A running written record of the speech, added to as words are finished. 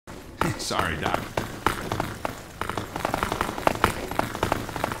Sorry, Doc.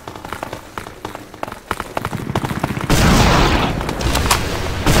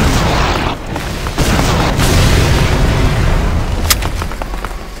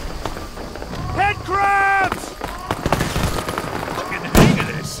 Head crabs! Fucking hang of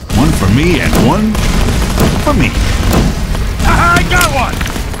this. One for me and one for me. I got one!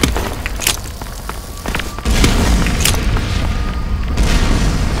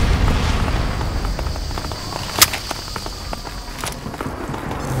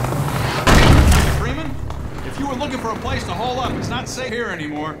 Freeman, if you were looking for a place to hole up, it's not safe here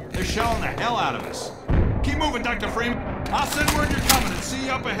anymore. They're shelling the hell out of us. Keep moving, Dr. Freeman. I'll send word you're coming and see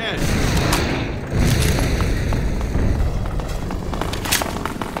you up ahead.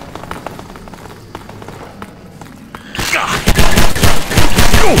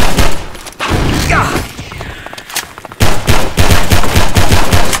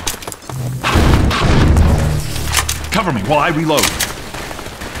 Cover me while I reload.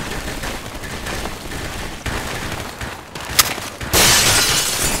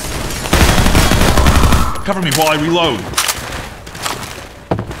 Cover me while I reload.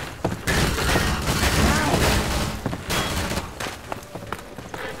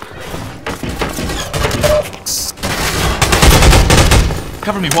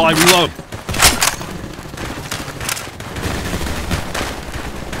 Cover me while I reload.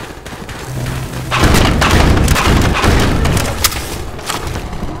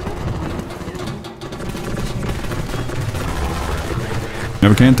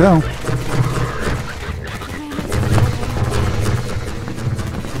 Never can tell.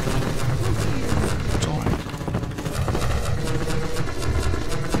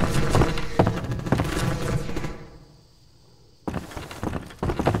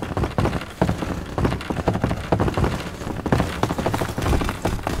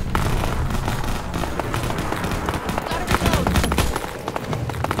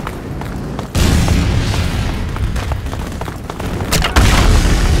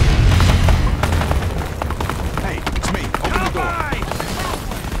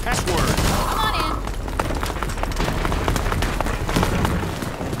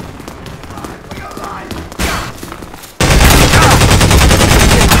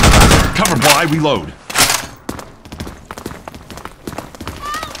 Cover while I reload.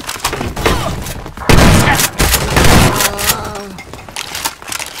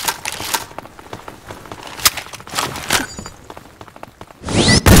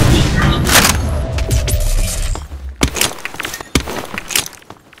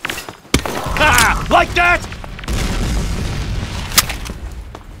 Ha! Like that?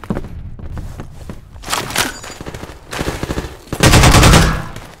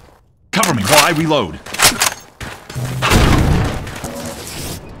 Cover me while I reload.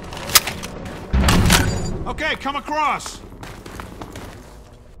 Okay, come across.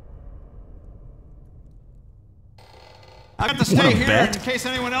 I got to stay Wanna here bet? in case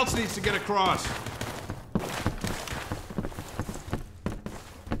anyone else needs to get across.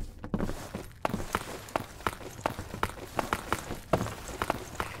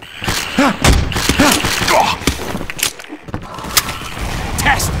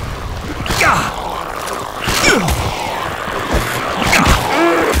 Test!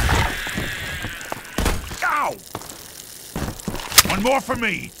 Ow! One more for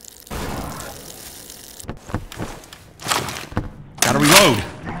me. Gotta reload.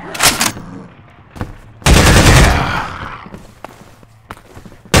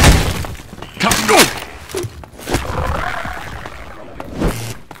 Come, go!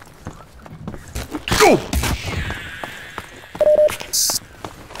 Go!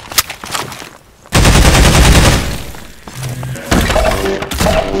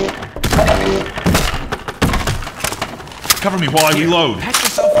 Cover me while I reload. Patch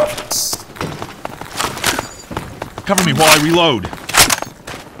yourself up. Cover me while I reload.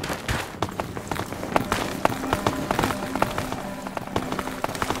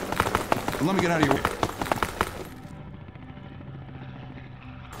 Let me get out of your way.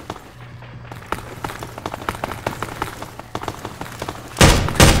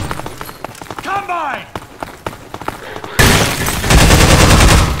 Combine!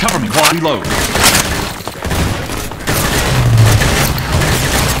 Cover me while I reload.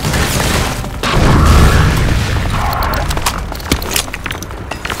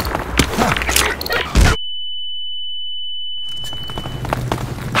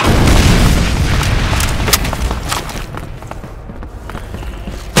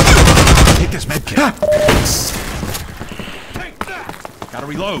 Take this med kit. Take that! Gotta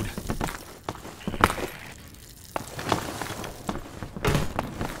reload.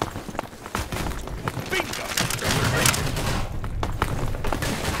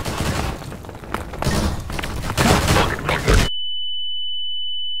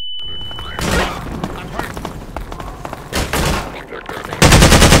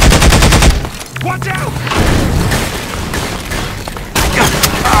 Watch out!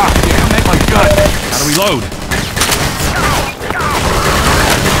 Damn it, my gut! Gotta reload.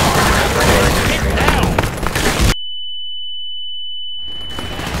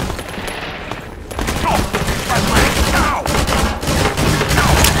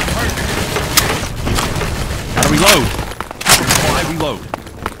 Gotta reload. While I reload.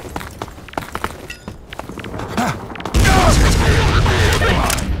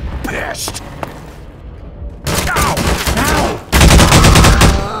 Pissed.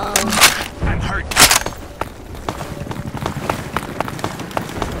 I'm hurt.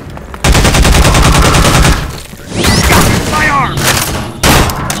 My arm!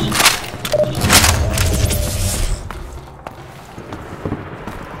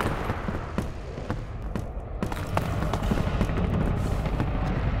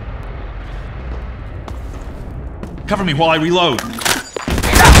 Cover me while I reload.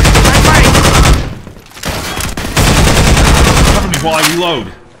 Cover me while I reload.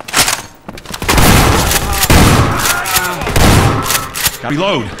 Gotta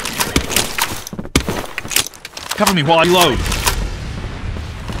reload. Cover me while I reload.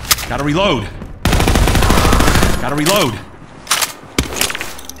 Gotta reload. Gotta reload.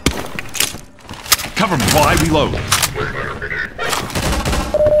 Cover me while I reload.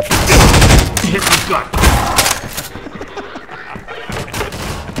 Hit my gut.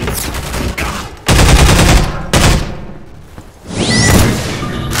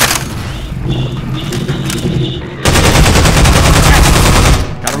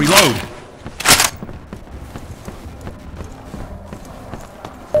 Gotta reload.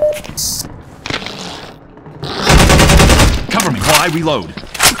 Cover me while I reload.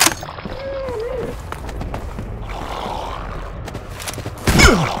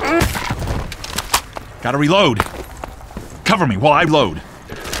 Gotta reload. Cover me while I load.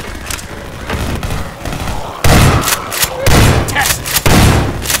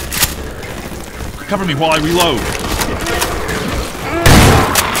 Cover me while I reload.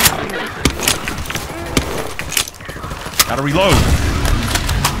 Gotta reload.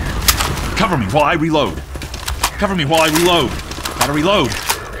 Cover me while I reload. Cover me while I reload. Gotta reload.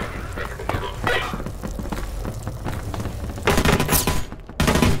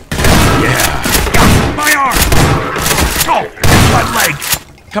 Yeah. My arm! Oh, my leg!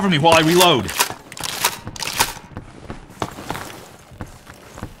 Cover me while I reload.